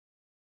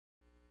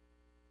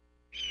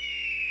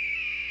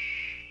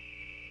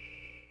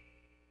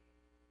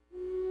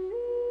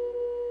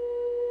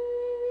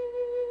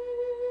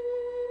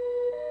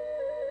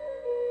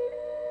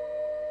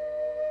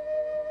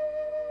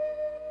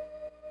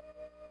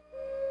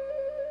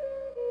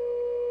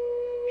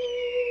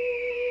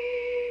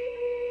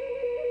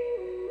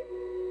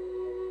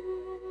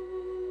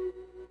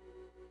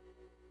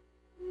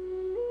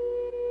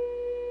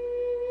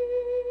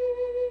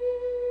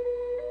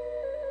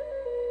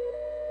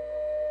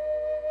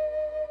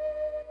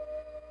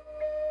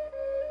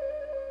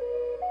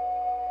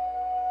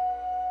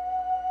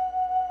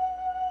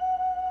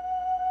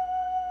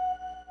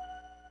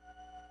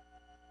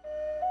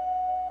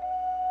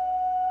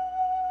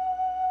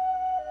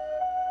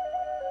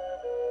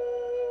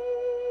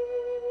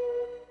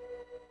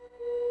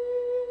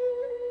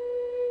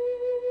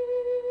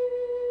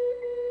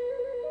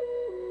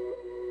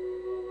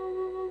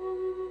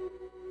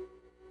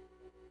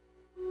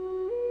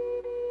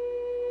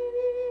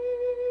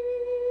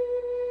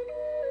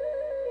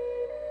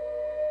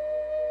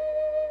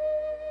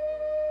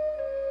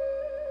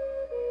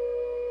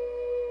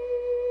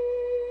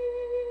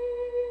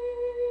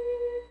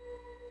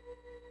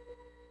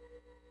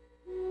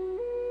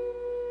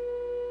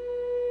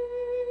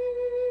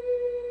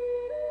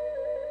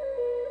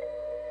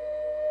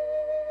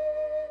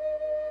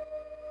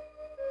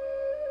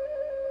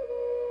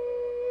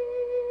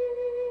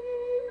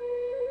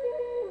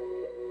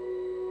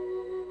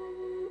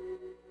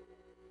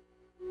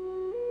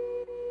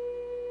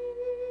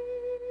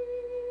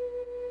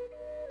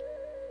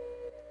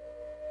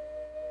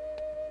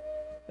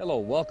Hello,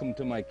 welcome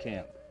to my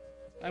camp.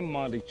 I'm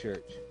Monty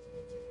Church.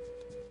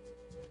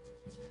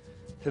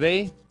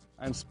 Today,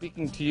 I'm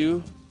speaking to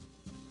you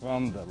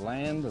from the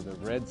land of the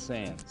Red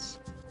Sands.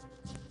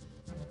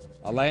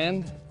 A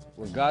land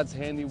where God's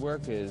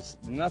handiwork is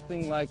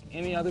nothing like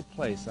any other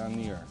place on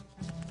the earth.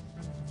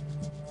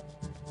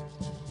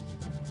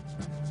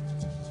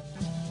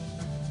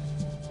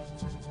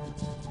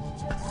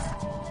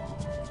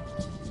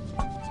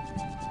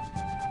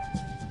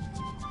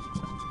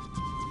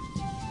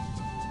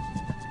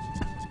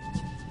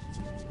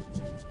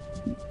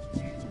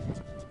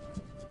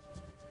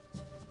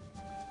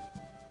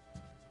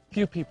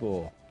 Few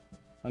people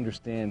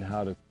understand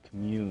how to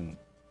commune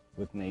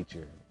with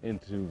nature and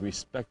to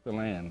respect the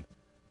land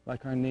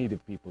like our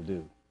native people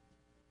do.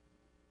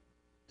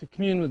 To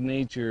commune with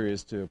nature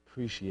is to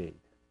appreciate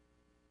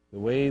the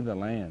way the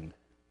land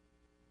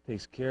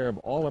takes care of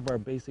all of our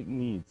basic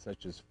needs,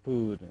 such as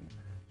food and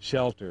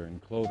shelter and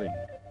clothing.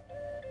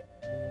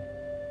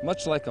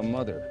 Much like a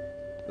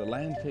mother, the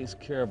land takes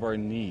care of our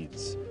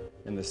needs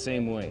in the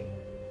same way.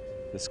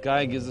 The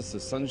sky gives us the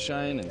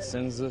sunshine and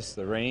sends us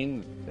the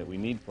rain that we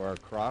need for our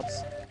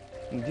crops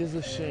and gives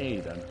us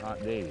shade on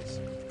hot days.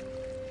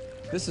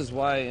 This is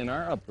why in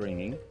our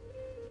upbringing,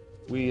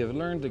 we have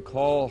learned to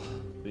call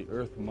the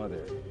earth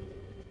mother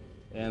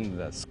and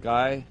the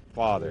sky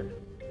father.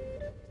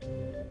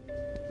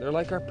 They're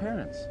like our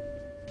parents.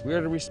 We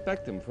are to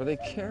respect them, for they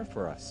care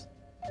for us.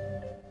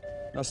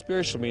 Now,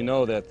 spiritually, we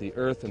know that the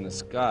earth and the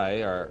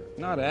sky are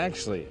not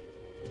actually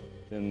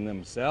in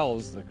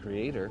themselves the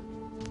creator,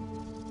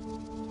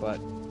 but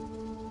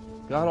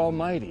God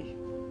Almighty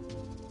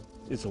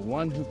is the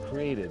one who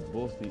created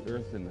both the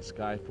earth and the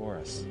sky for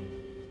us.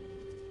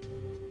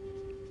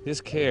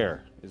 His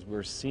care, as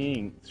we're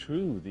seeing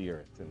through the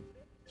earth and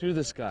through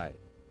the sky,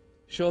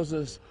 shows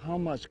us how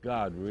much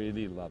God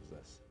really loves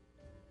us.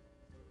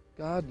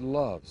 God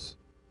loves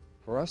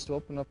for us to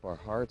open up our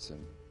hearts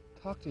and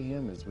talk to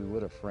Him as we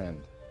would a friend.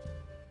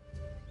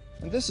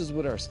 And this is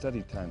what our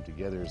study time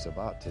together is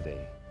about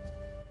today.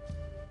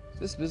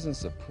 This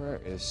business of prayer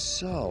is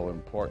so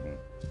important.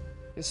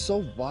 It's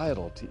so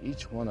vital to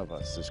each one of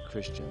us as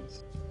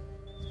Christians.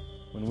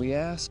 When we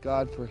ask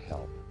God for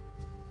help,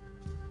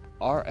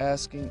 our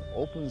asking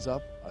opens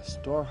up a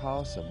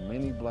storehouse of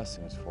many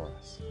blessings for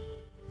us.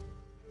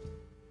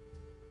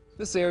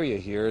 This area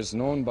here is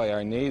known by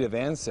our native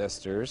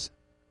ancestors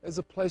as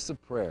a place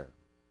of prayer.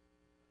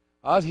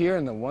 Out here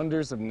in the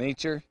wonders of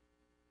nature,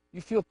 you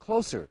feel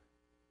closer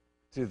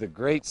to the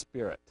Great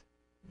Spirit.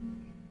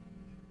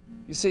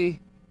 You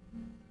see,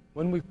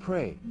 when we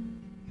pray,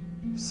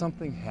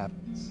 something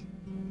happens.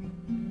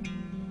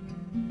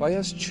 By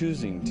us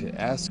choosing to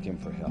ask Him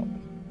for help,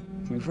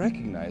 we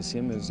recognize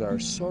Him as our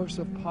source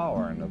of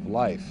power and of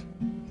life.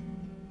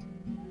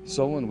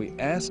 So when we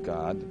ask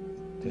God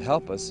to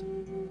help us,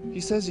 He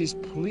says He's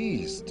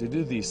pleased to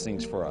do these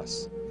things for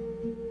us.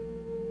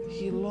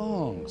 He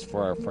longs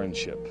for our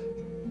friendship.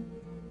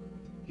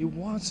 He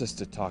wants us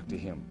to talk to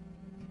Him.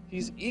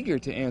 He's eager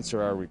to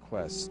answer our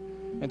requests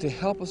and to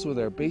help us with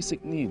our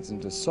basic needs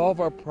and to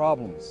solve our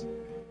problems,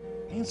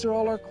 answer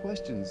all our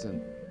questions,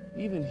 and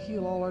even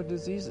heal all our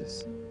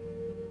diseases.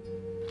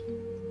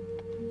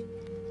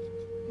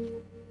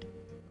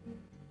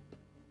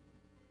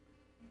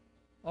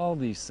 All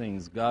these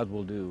things God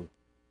will do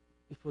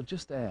if we'll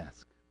just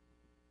ask.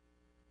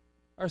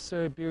 Our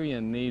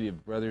Siberian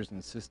native brothers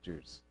and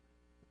sisters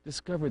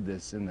discovered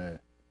this in a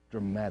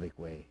dramatic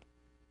way.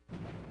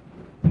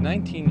 In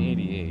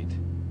 1988,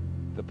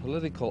 the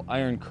political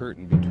Iron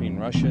Curtain between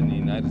Russia and the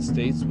United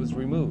States was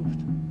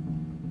removed.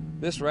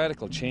 This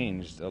radical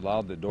change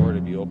allowed the door to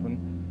be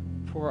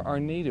open for our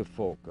native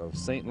folk of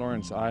St.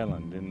 Lawrence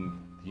Island in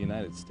the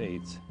United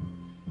States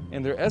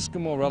and their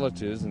Eskimo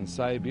relatives in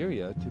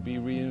Siberia to be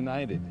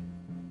reunited.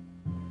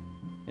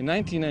 In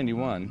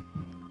 1991,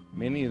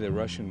 many of the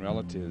Russian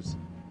relatives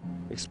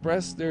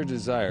expressed their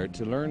desire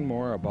to learn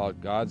more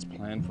about God's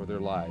plan for their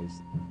lives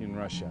in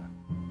Russia.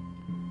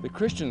 The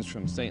Christians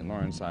from St.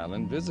 Lawrence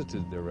Island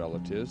visited their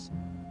relatives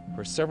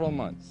for several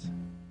months,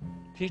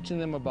 teaching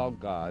them about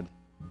God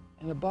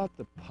and about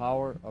the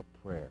power of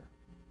prayer.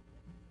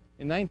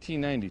 In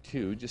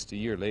 1992, just a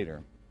year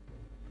later,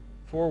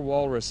 4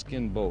 walrus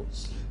skin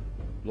boats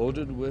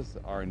loaded with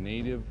our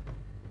native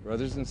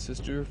brothers and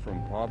sisters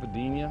from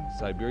Providencia,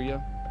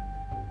 Siberia,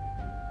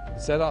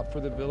 set out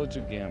for the village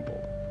of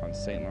Gamble on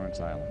St. Lawrence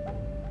Island.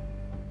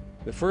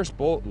 The first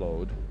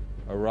boatload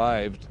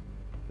arrived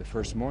the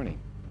first morning.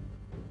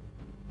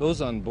 Those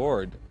on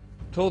board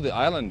told the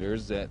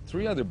islanders that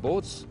 3 other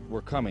boats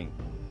were coming,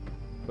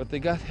 but they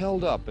got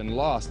held up and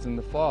lost in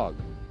the fog.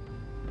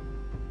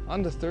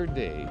 On the 3rd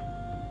day,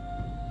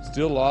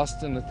 still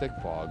lost in the thick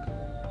fog,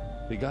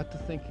 they got to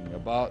thinking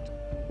about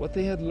what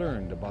they had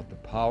learned about the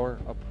power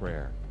of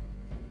prayer.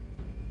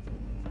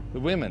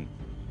 The women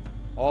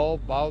all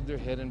bowed their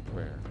head in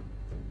prayer,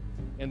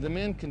 and the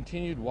men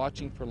continued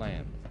watching for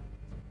land.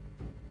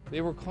 They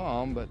were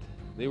calm, but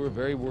they were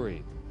very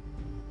worried.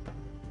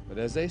 But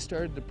as they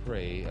started to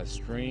pray, a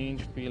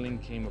strange feeling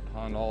came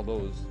upon all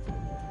those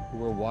who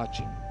were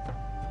watching.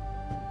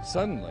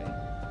 Suddenly,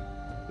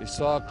 they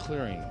saw a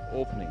clearing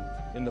opening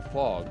in the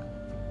fog,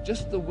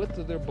 just the width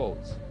of their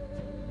boats.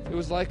 It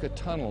was like a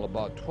tunnel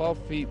about 12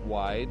 feet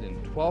wide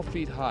and 12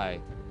 feet high,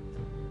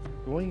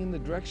 going in the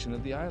direction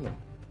of the island.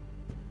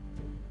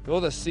 Though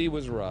the sea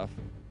was rough,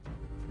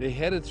 they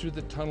headed through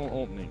the tunnel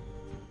opening,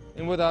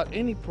 and without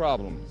any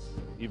problems,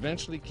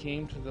 eventually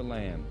came to the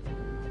land,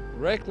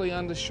 directly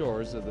on the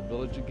shores of the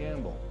village of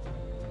Gamble.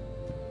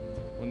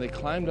 When they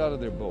climbed out of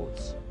their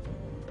boats,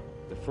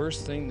 the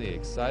first thing they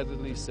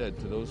excitedly said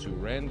to those who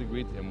ran to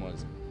greet them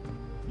was,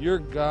 "Your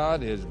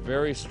God is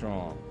very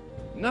strong.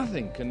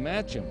 Nothing can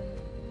match him.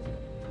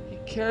 He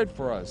cared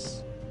for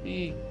us.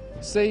 He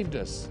saved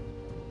us.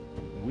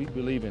 We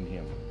believe in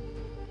him."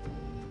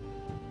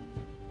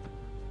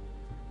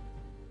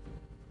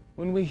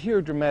 When we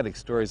hear dramatic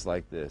stories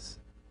like this,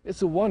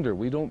 it's a wonder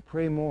we don't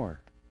pray more.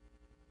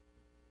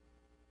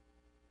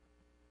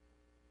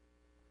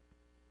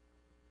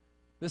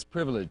 This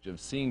privilege of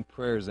seeing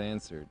prayers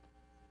answered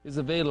is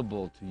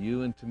available to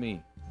you and to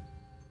me.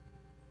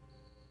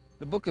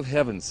 The Book of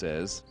Heaven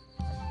says,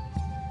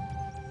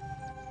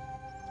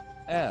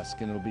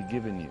 "Ask and it will be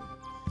given you.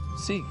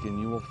 Seek and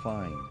you will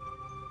find.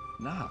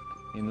 Knock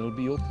and it will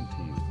be open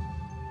to you.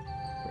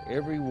 For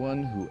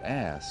everyone who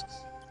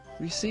asks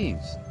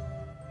receives,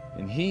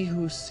 and he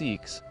who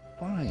seeks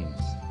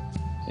finds,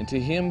 and to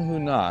him who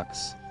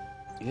knocks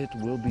it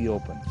will be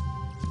opened."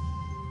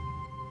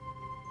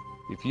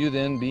 If you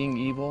then, being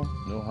evil,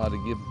 know how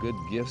to give good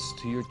gifts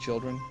to your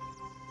children,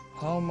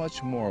 how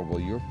much more will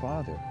your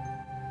Father,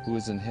 who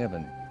is in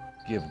heaven,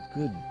 give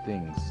good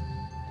things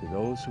to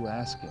those who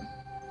ask him?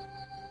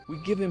 We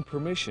give him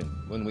permission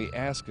when we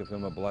ask of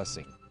him a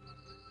blessing.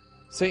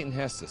 Satan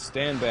has to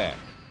stand back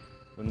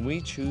when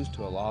we choose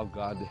to allow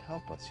God to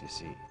help us, you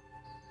see.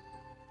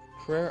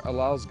 Prayer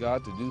allows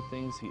God to do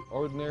things he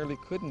ordinarily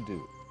couldn't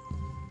do,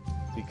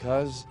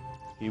 because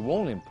he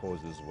won't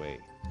impose his way.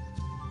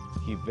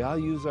 He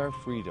values our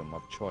freedom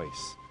of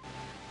choice.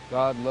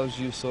 God loves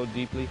you so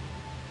deeply,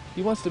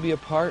 he wants to be a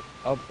part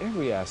of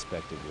every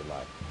aspect of your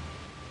life.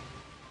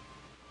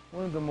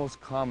 One of the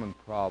most common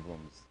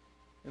problems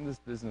in this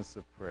business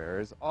of prayer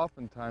is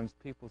oftentimes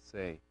people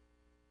say,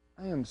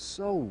 "I am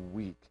so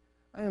weak.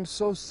 I am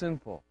so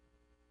sinful.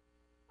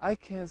 I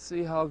can't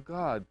see how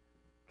God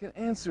can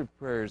answer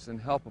prayers and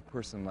help a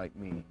person like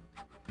me."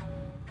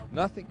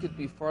 Nothing could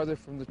be farther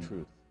from the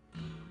truth.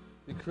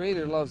 The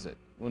Creator loves it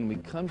when we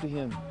come to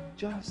him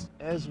just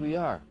as we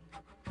are.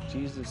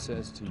 Jesus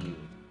says to you,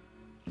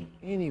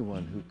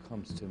 "Anyone who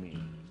comes to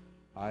me,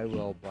 I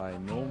will by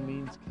no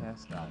means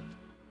cast out."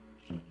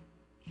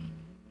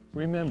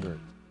 Remember,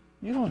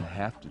 you don't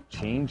have to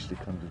change to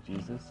come to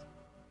Jesus.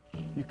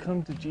 You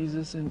come to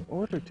Jesus in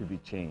order to be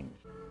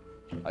changed.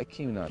 I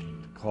came not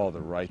to call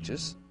the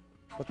righteous,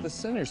 but the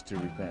sinners to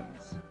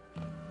repentance.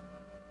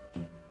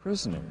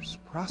 Prisoners,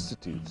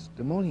 prostitutes,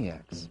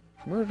 demoniacs,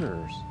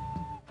 murderers,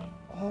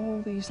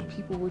 all these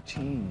people were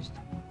changed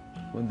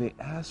when they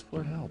asked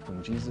for help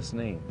in Jesus'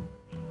 name.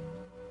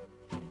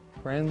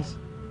 Friends,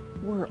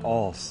 we're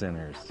all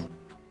sinners.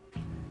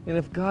 And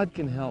if God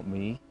can help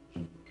me,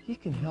 he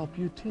can help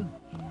you too.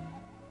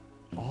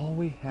 All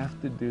we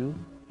have to do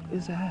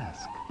is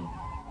ask.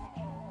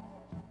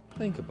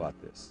 Think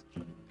about this.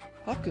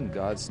 How can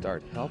God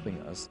start helping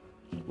us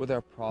with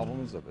our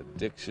problems of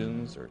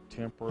addictions or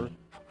temper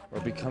or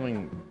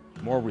becoming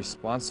more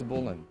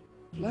responsible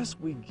unless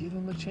we give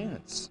him a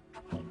chance?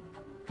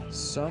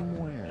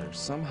 Somewhere,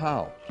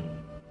 somehow,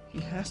 he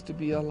has to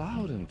be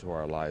allowed into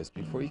our lives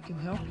before he can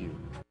help you.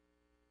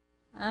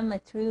 I'm a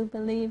true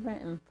believer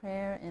in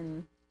prayer,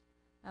 and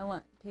I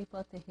want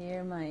people to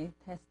hear my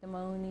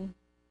testimony.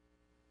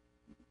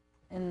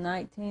 In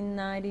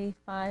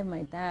 1995,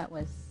 my dad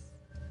was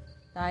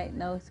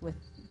diagnosed with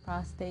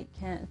prostate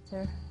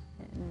cancer.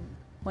 And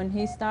when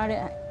he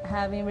started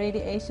having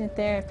radiation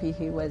therapy,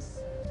 he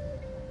was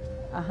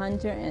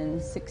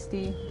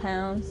 160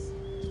 pounds,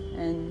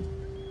 and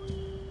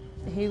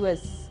he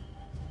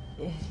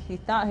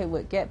thought he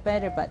would get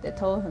better, but the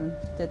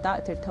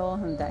doctor told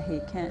him that he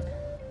can't.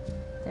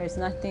 There's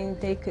nothing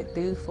they could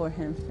do for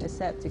him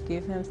except to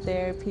give him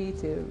therapy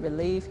to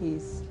relieve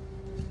his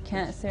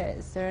cancer at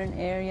a certain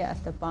area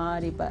of the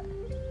body, but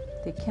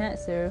the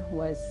cancer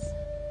was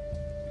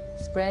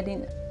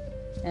spreading.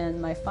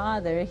 And my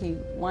father, he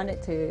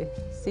wanted to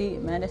see a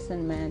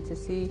medicine man to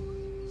see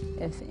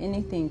if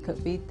anything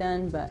could be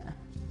done, but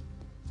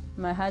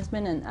my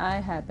husband and I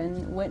have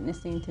been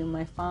witnessing to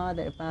my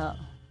father about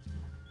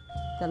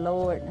the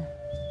Lord.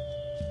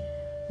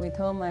 We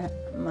told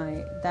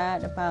my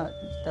dad about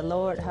the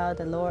Lord, how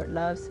the Lord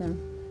loves him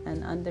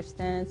and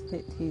understands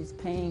his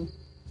pain.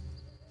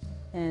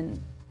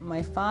 And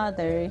my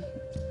father,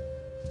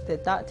 the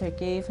doctor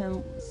gave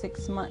him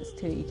 6 months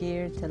to a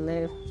year to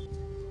live.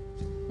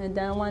 And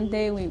then one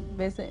day we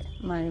visit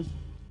my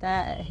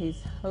dad at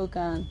his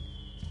hogan,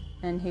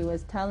 and he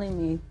was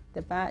telling me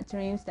the bad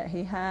dreams that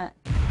he had.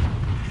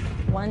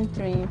 One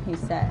dream, he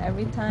said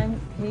every time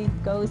he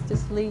goes to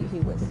sleep, he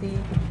would see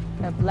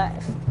a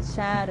black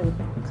shadow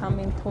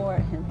coming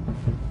toward him.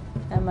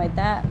 And my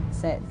dad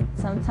said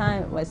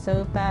sometimes it was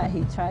so bad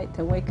he tried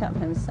to wake up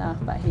himself,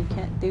 but he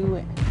can't do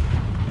it.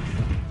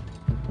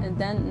 And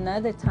then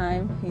another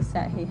time he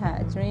said he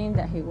had a dream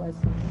that he would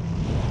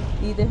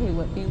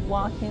be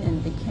walking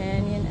in the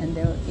canyon and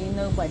there would be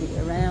nobody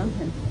around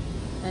him.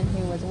 And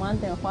he was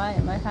wondering, why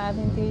am I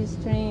having these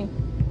dreams?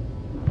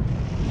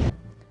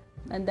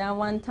 And then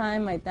one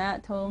time my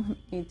dad told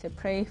me to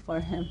pray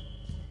for him.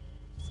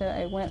 So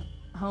I went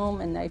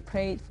home and I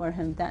prayed for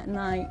him that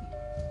night.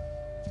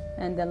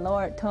 And the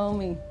Lord told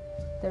me,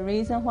 the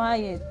reason why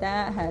your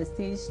dad has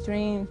these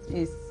dreams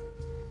is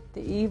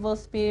the evil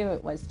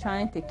spirit was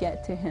trying to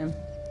get to him.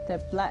 The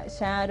black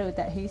shadow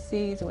that he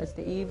sees was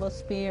the evil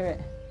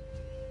spirit.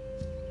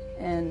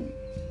 And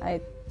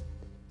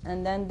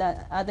then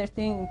the other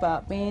thing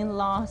about being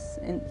lost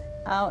and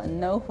out in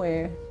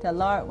nowhere, the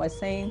Lord was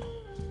saying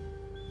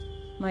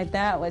my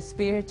dad was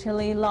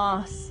spiritually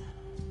lost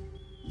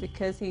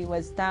because he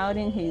was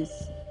doubting his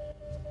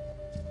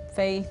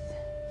faith.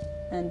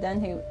 And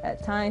then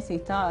at times he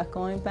thought of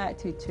going back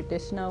to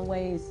traditional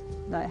ways,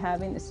 like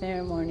having the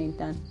ceremony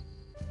done.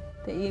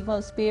 The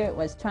evil spirit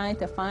was trying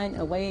to find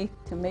a way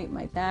to make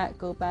my dad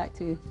go back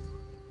to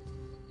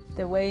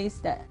the ways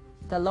that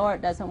the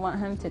Lord doesn't want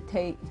him to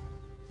take.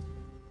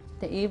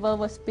 The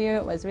evil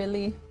spirit was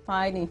really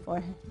fighting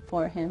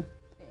for him.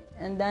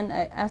 And then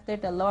after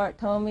the Lord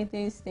told me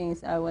these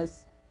things, I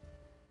was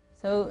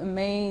so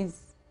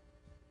amazed.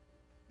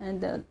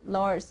 And the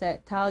Lord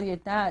said, tell your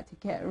dad to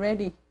get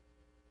ready.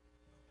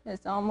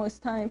 It's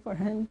almost time for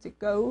him to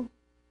go.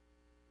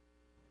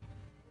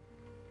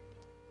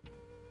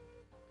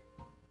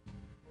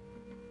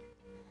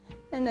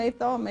 And I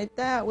thought my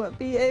dad would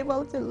be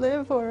able to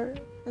live for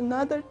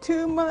another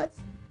 2 months.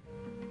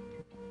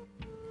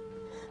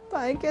 But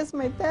I guess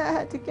my dad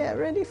had to get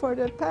ready for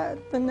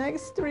the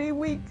next 3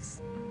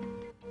 weeks.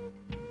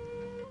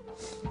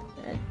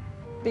 And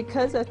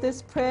because of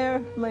this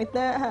prayer, my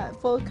dad had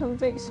full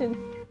conviction.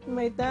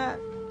 My dad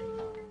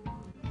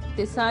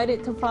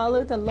decided to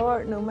follow the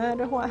Lord no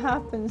matter what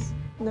happens,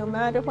 no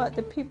matter what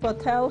the people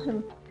tell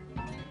him.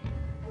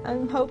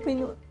 I'm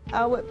hoping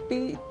I would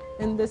be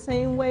in the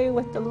same way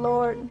with the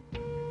Lord,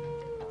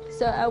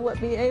 so I would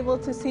be able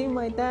to see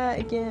my dad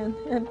again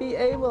and be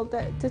able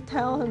to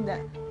tell him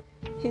that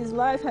his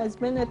life has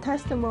been a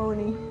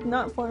testimony,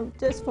 not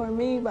just for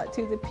me, but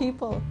to the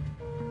people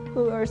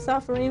who are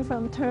suffering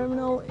from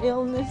terminal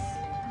illness.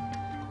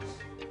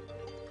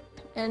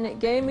 And it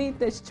gave me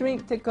the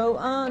strength to go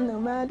on no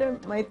matter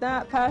my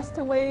dad passed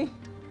away.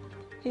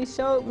 He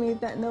showed me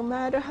that no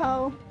matter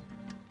how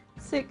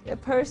sick a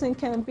person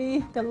can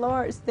be, the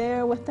Lord's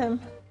there with them.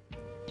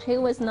 He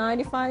was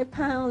 95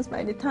 pounds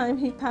by the time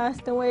he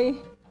passed away.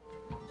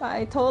 But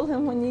I told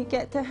him, when you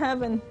get to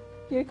heaven,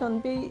 you're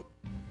going to be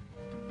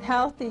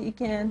healthy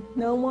again.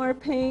 No more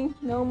pain,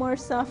 no more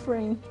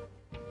suffering.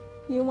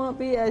 You won't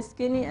be as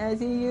skinny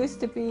as you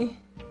used to be.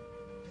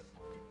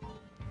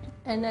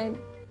 And I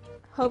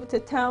hope to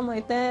tell my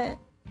dad,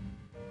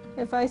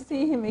 if I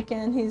see him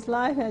again, his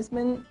life has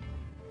been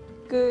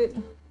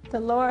good. The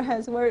Lord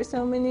has worked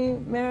so many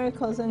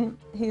miracles in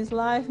his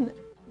life,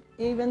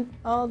 even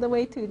all the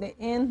way to the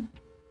end.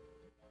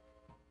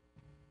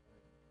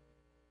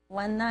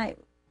 One night,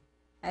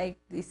 I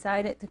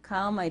decided to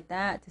call my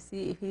dad to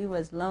see if he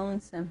was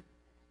lonesome.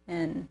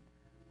 And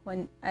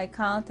when I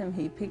called him,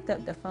 he picked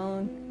up the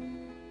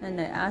phone. And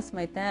I asked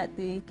my dad,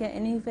 do you get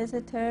any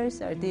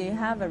visitors, or do you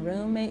have a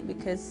roommate?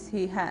 Because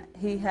he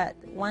had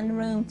one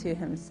room to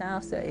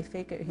himself, so I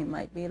figured he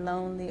might be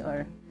lonely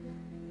or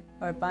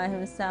by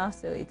himself,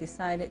 so he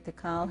decided to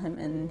call him,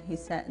 and he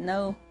said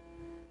no.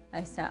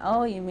 I said,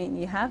 oh, you mean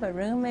you have a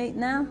roommate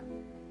now?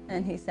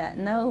 And he said,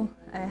 no,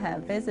 I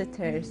have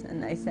visitors.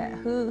 And I said,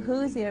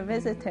 who's your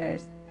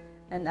visitors?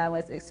 And I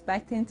was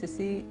expecting to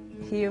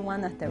hear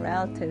one of the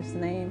relatives'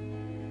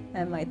 name,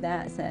 and my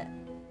dad said,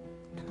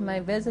 my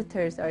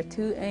visitors are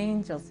 2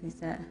 angels, he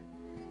said.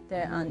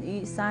 They're on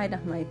each side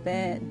of my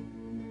bed,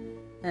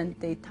 and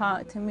they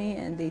talk to me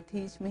and they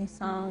teach me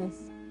songs,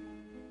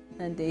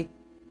 and they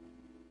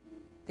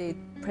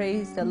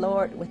praise the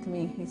Lord with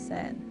me, he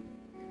said.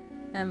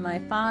 And my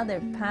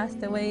father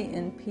passed away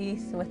in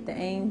peace with the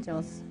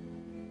angels.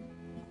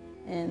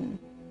 And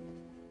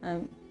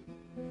I'm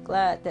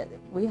glad that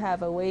we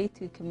have a way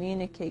to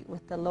communicate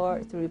with the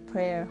Lord through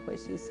prayer,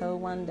 which is so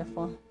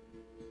wonderful.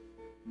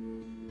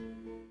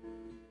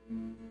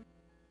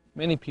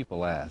 Many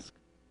people ask,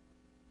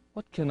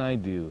 what can I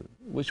do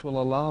which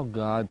will allow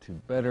God to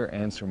better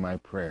answer my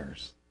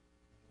prayers?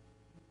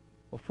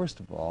 Well, first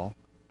of all,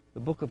 the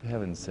Book of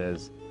Heaven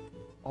says,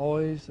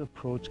 always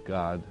approach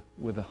God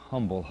with a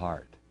humble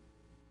heart.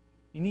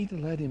 You need to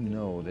let him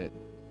know that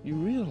you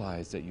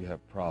realize that you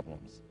have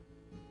problems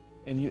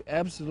and you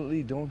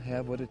absolutely don't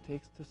have what it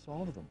takes to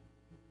solve them.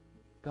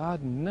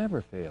 God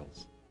never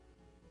fails.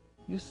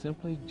 You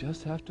simply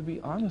just have to be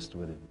honest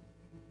with him.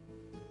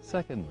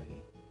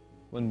 Secondly,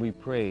 when we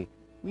pray,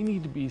 we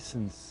need to be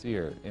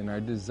sincere in our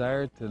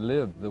desire to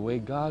live the way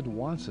God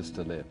wants us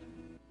to live.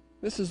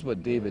 This is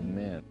what David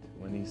meant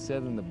when he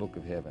said in the Book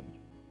of Heaven,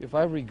 If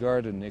I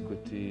regard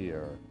iniquity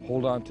or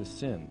hold on to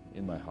sin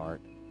in my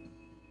heart,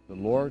 the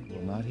Lord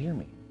will not hear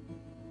me.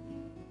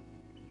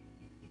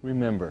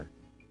 Remember,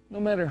 no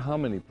matter how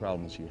many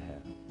problems you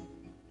have,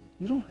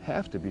 you don't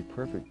have to be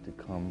perfect to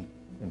come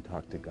and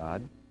talk to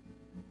God.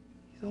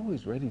 He's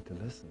always ready to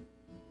listen.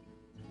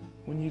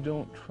 When you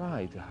don't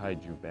try to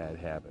hide your bad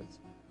habits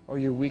or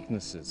your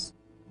weaknesses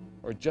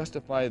or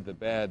justify the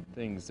bad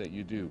things that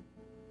you do,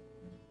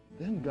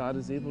 then God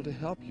is able to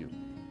help you.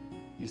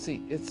 You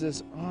see, it's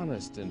this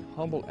honest and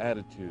humble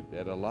attitude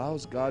that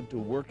allows God to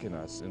work in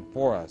us and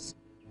for us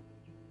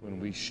when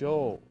we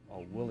show a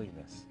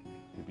willingness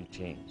to be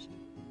changed.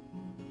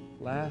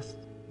 Last,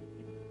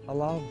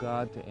 allow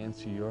God to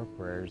answer your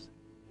prayers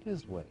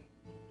His way.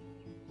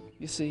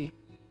 You see,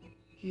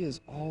 He is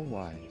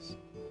all-wise.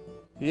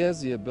 He has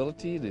the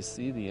ability to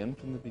see the end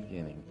from the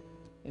beginning,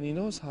 and He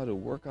knows how to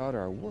work out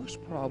our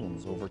worst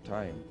problems over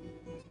time.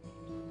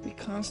 Be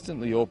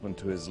constantly open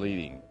to His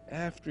leading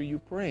after you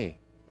pray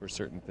for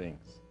certain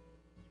things.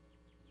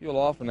 He'll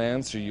often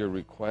answer your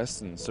requests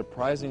in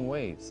surprising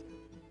ways,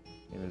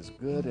 in His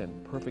good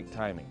and perfect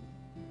timing,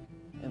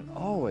 and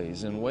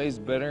always in ways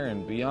better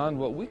and beyond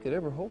what we could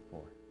ever hope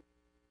for.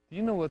 Do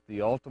you know what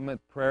the ultimate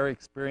prayer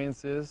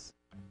experience is?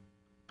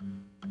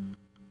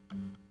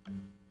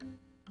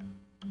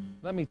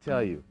 Let me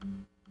tell you.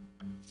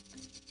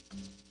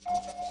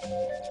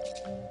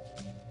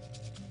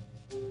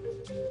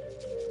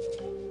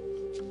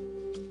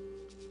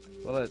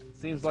 Well, it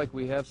seems like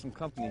we have some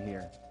company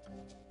here.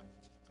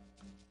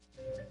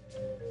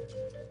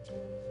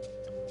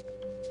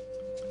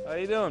 How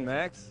you doing,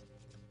 Max?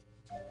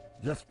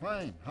 Just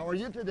fine. How are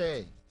you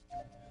today?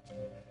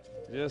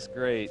 Just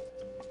great.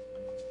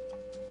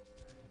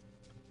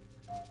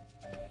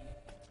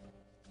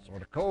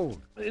 Sort of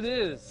cold. It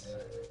is.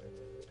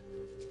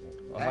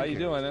 Well, how Thank you you.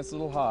 doing? That's a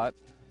little hot.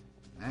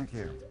 Thank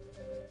you.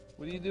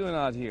 What are you doing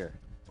out here?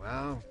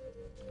 Well,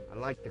 I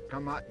like to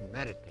come out and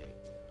meditate.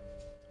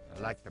 I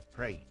like to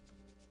pray.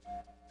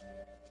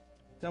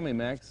 Tell me,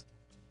 Max,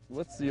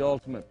 what's the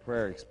ultimate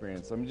prayer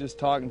experience? I'm just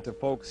talking to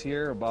folks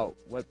here about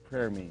what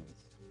prayer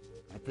means.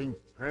 I think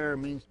prayer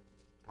means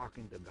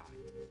talking to God.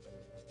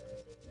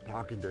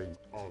 Talking to Him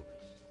always,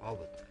 all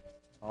the time.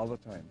 All the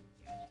time.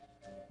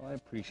 Well, I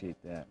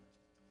appreciate that.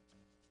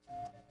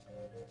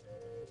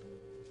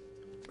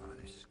 Oh,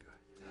 this is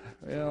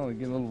good. Well, it's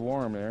getting a little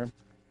warm there.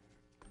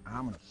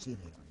 I'm going to sit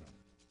here.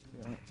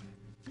 Yeah.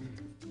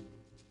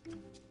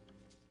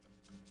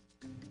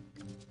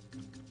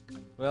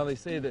 Well, they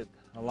say that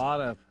a lot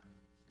of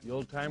the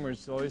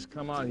old-timers always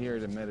come out here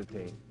to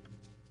meditate.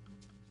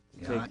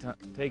 Yeah,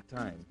 Take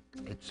time.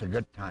 it's a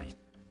good time.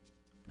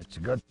 It's a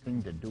good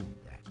thing to do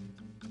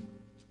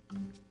that.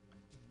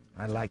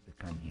 I like to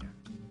come here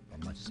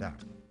for myself.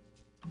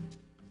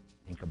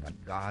 Think about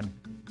God,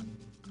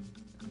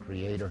 the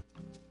Creator,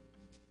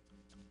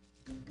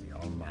 the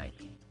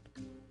Almighty.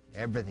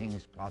 Everything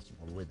is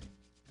possible with Him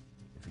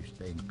if you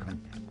stay in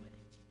contact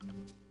with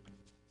Him.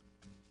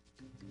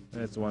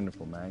 That's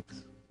wonderful,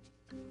 Max.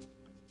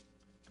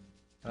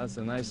 That's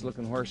a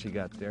nice-looking horse you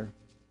got there.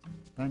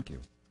 Thank you.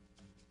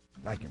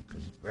 Like him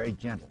because he's very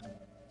gentle.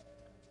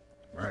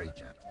 Very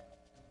gentle.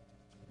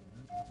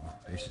 Oh,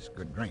 this is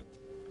good drink.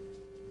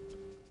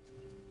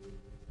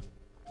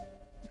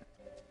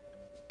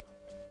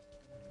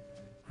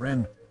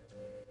 Friend,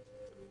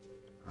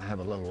 I have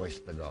a little ways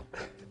to go.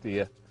 Do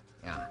you?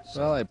 Yeah.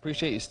 So Well, I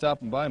appreciate you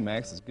stopping by,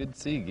 Max. It's good to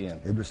see you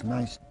again. it was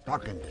nice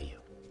talking to you.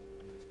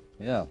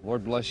 Yeah,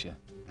 Lord bless you.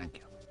 Thank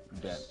you.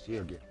 You bet. See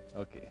you again.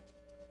 Okay.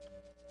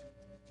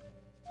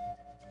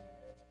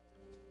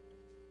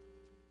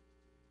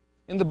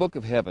 In the book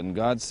of heaven,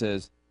 God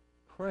says,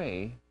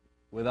 pray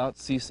without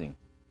ceasing.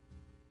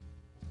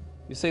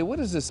 You say, what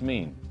does this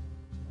mean?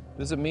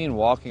 Does it mean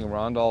walking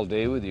around all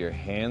day with your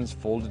hands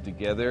folded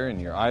together and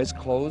your eyes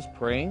closed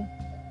praying?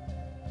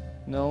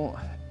 No,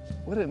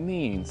 what it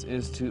means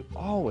is to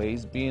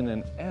always be in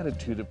an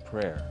attitude of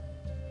prayer,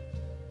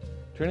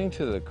 turning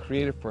to the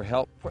Creator for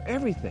help for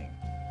everything.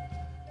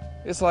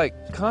 It's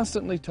like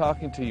constantly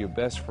talking to your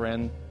best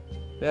friend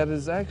that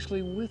is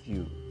actually with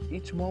you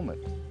each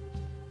moment,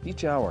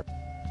 each hour.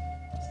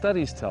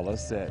 Studies tell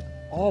us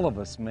that all of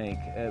us make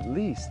at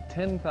least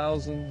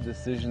 10,000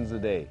 decisions a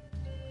day.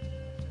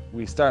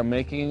 We start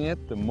making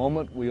it the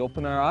moment we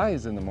open our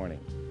eyes in the morning.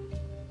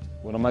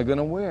 What am I going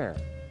to wear?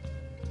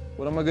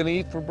 What am I going to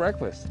eat for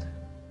breakfast?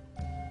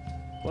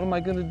 What am I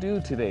going to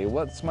do today?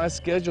 What's my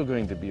schedule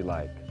going to be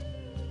like?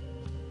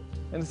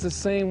 And it's the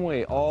same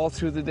way all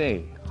through the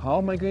day. How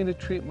am I going to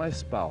treat my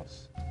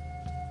spouse?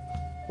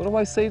 What do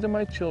I say to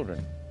my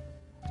children?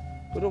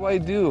 What do I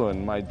do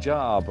in my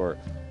job? Or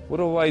what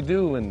do I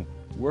do in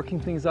working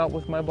things out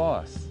with my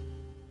boss?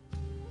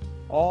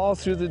 All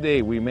through the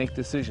day we make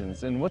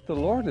decisions, and what the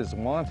Lord is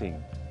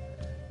wanting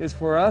is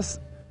for us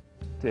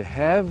to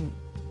have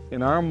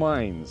in our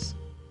minds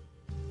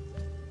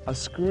a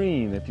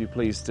screen, if you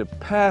please, to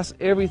pass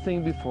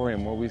everything before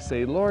Him, where we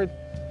say, Lord,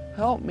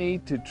 help me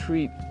to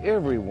treat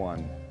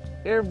everyone,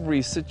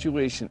 every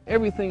situation,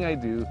 everything I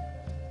do,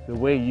 the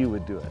way You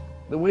would do it,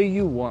 the way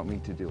You want me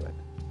to do it.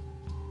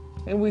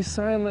 And we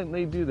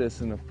silently do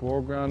this in the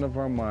foreground of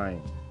our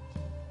mind,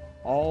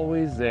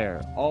 always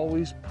there,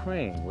 always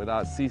praying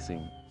without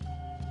ceasing.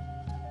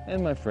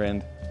 And my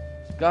friend,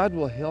 God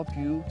will help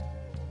you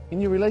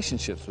in your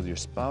relationships with your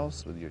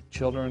spouse, with your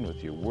children,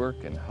 with your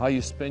work, and how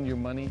you spend your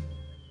money,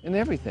 and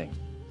everything.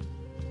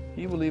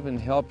 He will even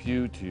help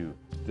you to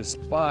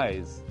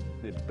despise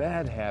the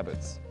bad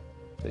habits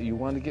that you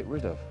want to get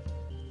rid of,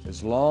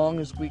 as long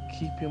as we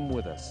keep Him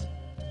with us.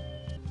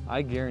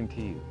 I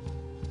guarantee you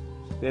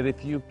that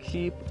if you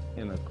keep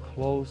in a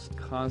close,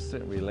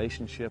 constant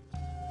relationship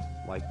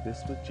like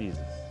this with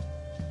Jesus,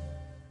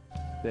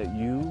 that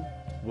you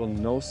will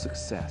know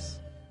success,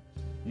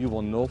 you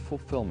will know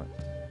fulfillment.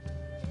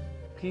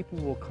 People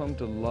will come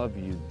to love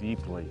you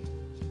deeply,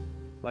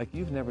 like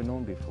you've never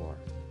known before.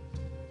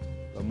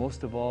 But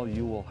most of all,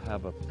 you will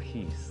have a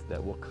peace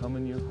that will come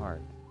in your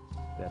heart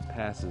that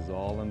passes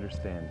all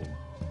understanding.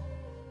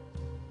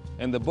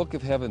 And the book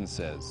of heaven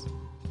says,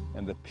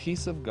 "And the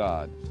peace of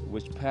God,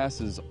 which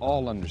passes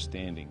all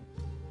understanding,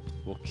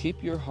 will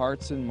keep your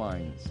hearts and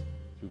minds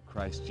through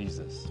Christ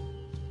Jesus."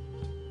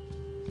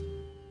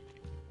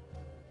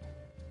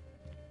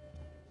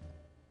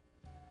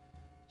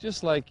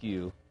 Just like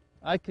you,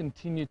 I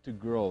continue to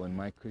grow in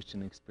my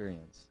Christian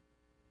experience.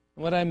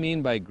 And what I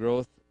mean by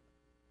growth,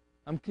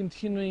 I'm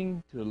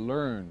continuing to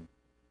learn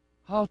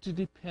how to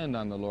depend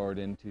on the Lord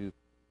and to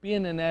be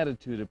in an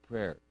attitude of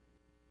prayer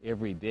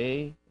every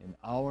day, an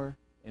hour,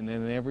 and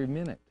in every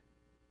minute.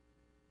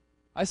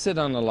 I sit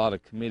on a lot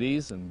of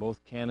committees in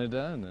both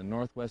Canada and the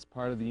northwest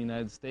part of the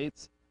United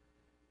States,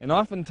 and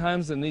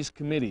oftentimes in these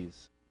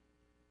committees,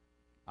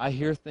 I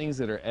hear things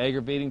that are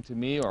aggravating to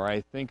me or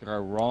I think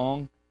are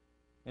wrong,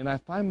 and I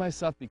find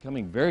myself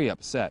becoming very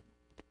upset,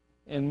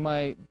 and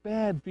my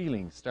bad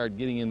feelings start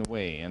getting in the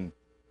way, and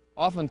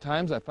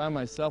oftentimes I find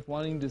myself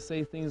wanting to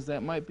say things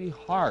that might be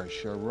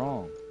harsh or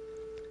wrong.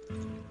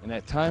 And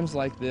at times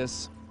like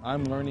this,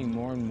 I'm learning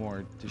more and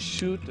more to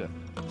shoot a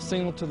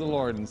signal to the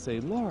Lord and say,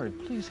 "Lord,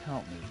 please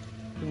help me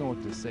to know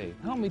what to say.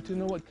 Help me to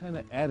know what kind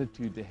of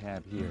attitude to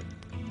have here."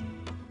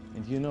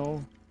 And you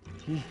know,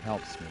 He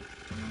helps me.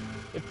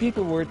 If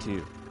people were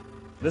to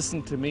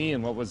listen to me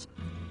and what was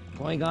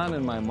going on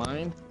in my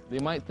mind, they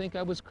might think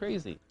I was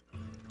crazy.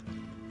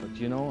 But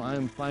you know,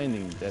 I'm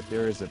finding that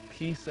there is a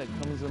peace that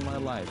comes in my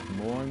life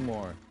more and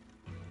more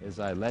as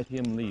I let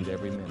Him lead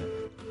every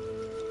minute.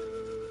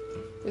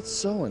 It's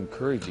so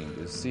encouraging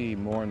to see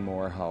more and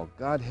more how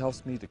God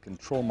helps me to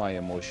control my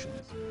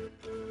emotions.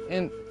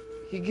 And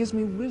He gives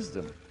me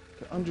wisdom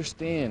to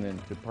understand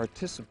and to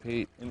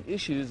participate in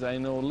issues I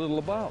know little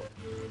about.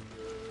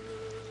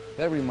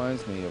 That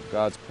reminds me of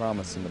God's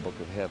promise in the book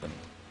of heaven,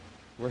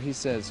 where He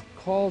says,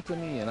 "Call to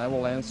me and I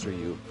will answer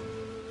you,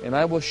 and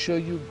I will show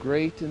you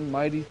great and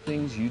mighty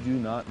things you do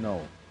not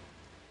know."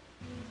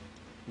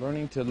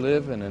 Learning to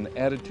live in an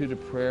attitude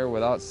of prayer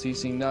without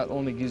ceasing not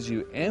only gives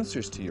you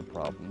answers to your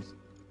problems,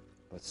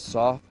 but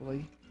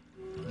softly,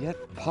 yet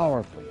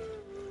powerfully,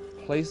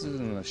 places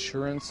an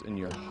assurance in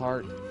your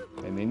heart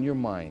and in your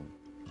mind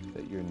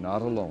that you're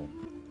not alone.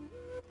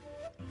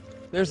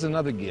 There's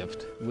another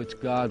gift which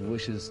God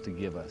wishes to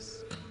give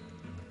us.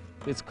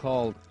 It's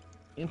called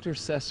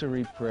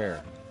intercessory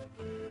prayer.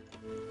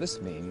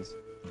 This means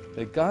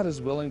that God is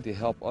willing to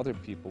help other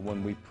people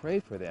when we pray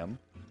for them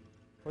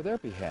for their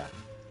behalf.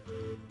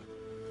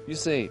 You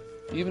say,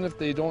 even if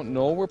they don't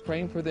know we're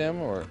praying for them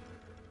or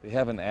they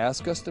haven't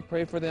asked us to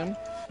pray for them?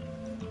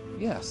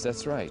 Yes,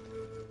 that's right.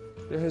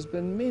 There has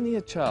been many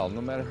a child, no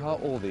matter how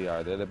old they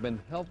are, that have been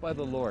helped by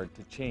the Lord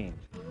to change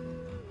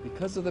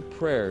because of the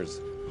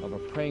prayers of a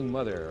praying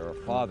mother or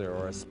a father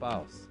or a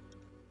spouse.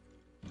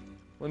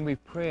 When we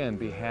pray on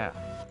behalf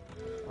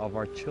of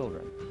our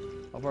children,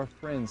 of our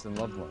friends and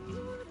loved ones,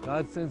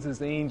 God sends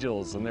His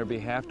angels on their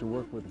behalf to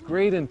work with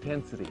great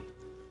intensity.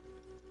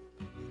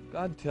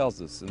 God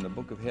tells us in the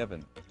book of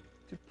heaven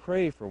to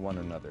pray for one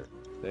another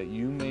that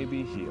you may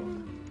be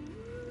healed.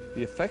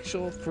 The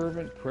effectual,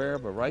 fervent prayer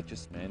of a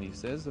righteous man, He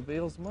says,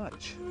 avails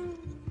much.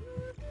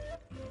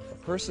 A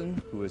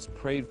person who is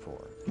prayed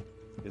for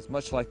is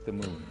much like the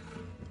moon.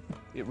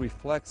 It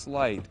reflects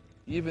light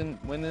even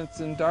when it's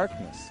in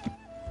darkness,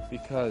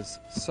 because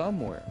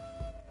somewhere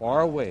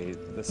far away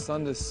the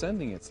sun is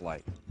sending its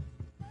light.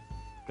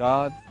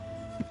 God's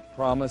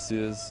promise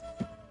is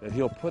that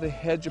He'll put a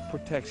hedge of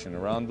protection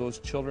around those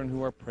children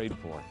who are prayed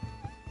for.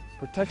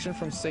 Protection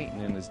from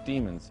Satan and his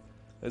demons,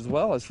 as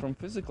well as from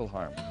physical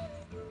harm.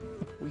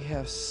 We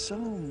have so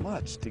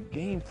much to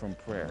gain from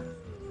prayer.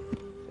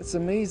 It's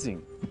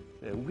amazing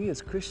that we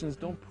as Christians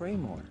don't pray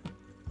more.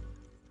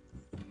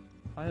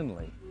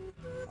 Finally,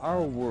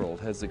 our world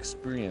has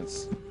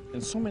experienced,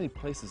 in so many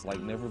places like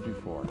never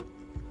before,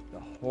 the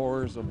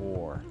horrors of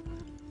war.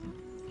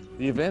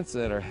 The events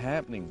that are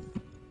happening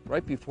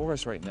right before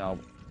us right now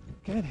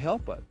can't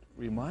help but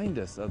remind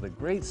us of the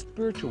great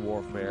spiritual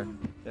warfare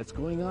that's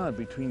going on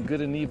between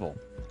good and evil.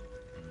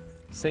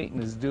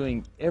 Satan is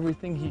doing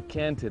everything he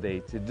can today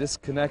to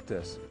disconnect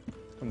us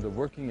from the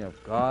working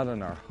of God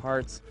in our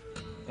hearts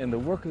and the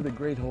work of the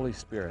great Holy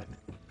Spirit.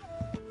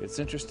 It's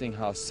interesting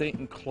how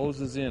Satan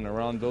closes in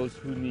around those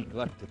who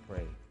neglect to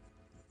pray.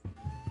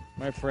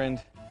 My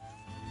friend,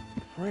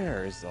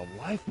 prayer is the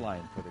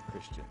lifeline for the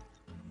Christian.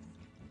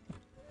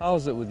 How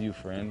is it with you,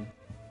 friend?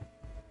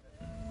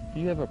 Do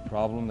you have a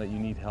problem that you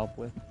need help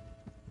with?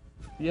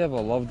 Do you have a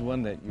loved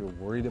one that you're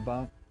worried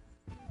about?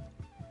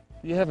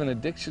 Do you have an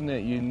addiction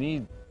that you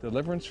need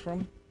deliverance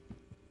from?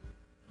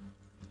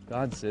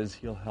 God says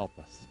He'll help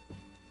us.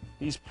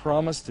 He's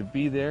promised to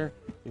be there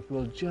if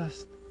we'll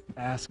just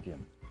ask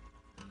Him.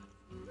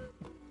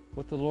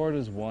 What the Lord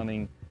is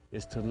wanting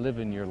is to live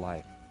in your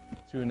life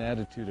through an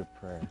attitude of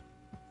prayer.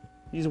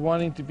 He's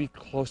wanting to be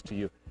close to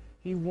you.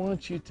 He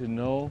wants you to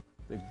know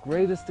the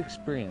greatest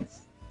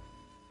experience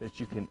that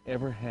you can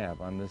ever have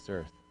on this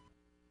earth.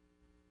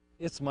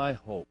 It's my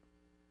hope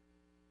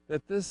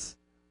that this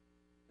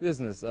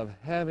business of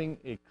having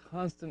a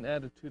constant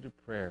attitude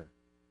of prayer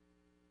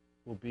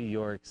will be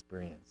your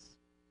experience.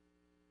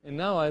 And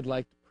now I'd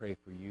like to pray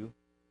for you.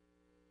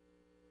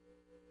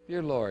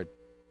 Dear Lord,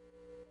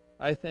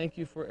 I thank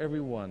you for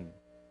everyone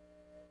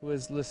who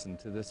has listened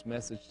to this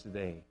message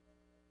today.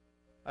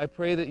 I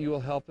pray that you will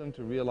help them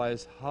to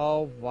realize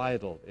how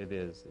vital it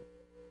is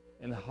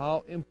and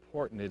how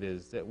important it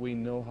is that we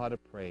know how to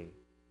pray.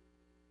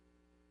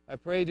 I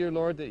pray, dear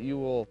Lord, that you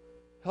will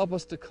help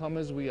us to come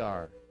as we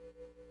are.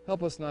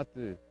 Help us not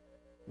to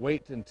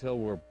wait until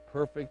we're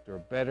perfect or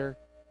better.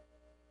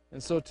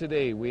 And so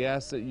today we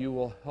ask that you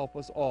will help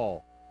us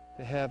all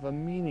to have a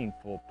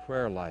meaningful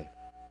prayer life,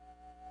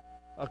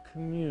 a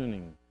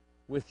communing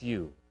with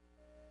you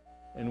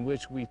in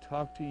which we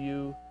talk to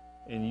you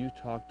and you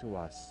talk to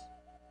us.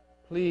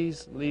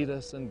 Please lead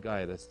us and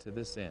guide us to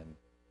this end.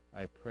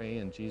 I pray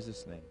in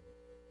Jesus' name.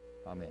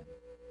 Amen.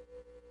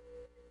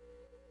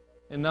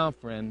 And now,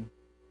 friend,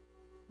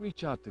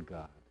 reach out to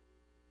God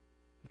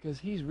because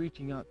He's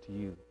reaching out to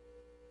you.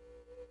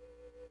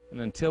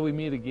 And until we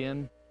meet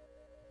again,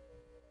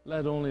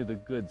 let only the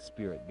good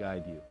Spirit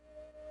guide you.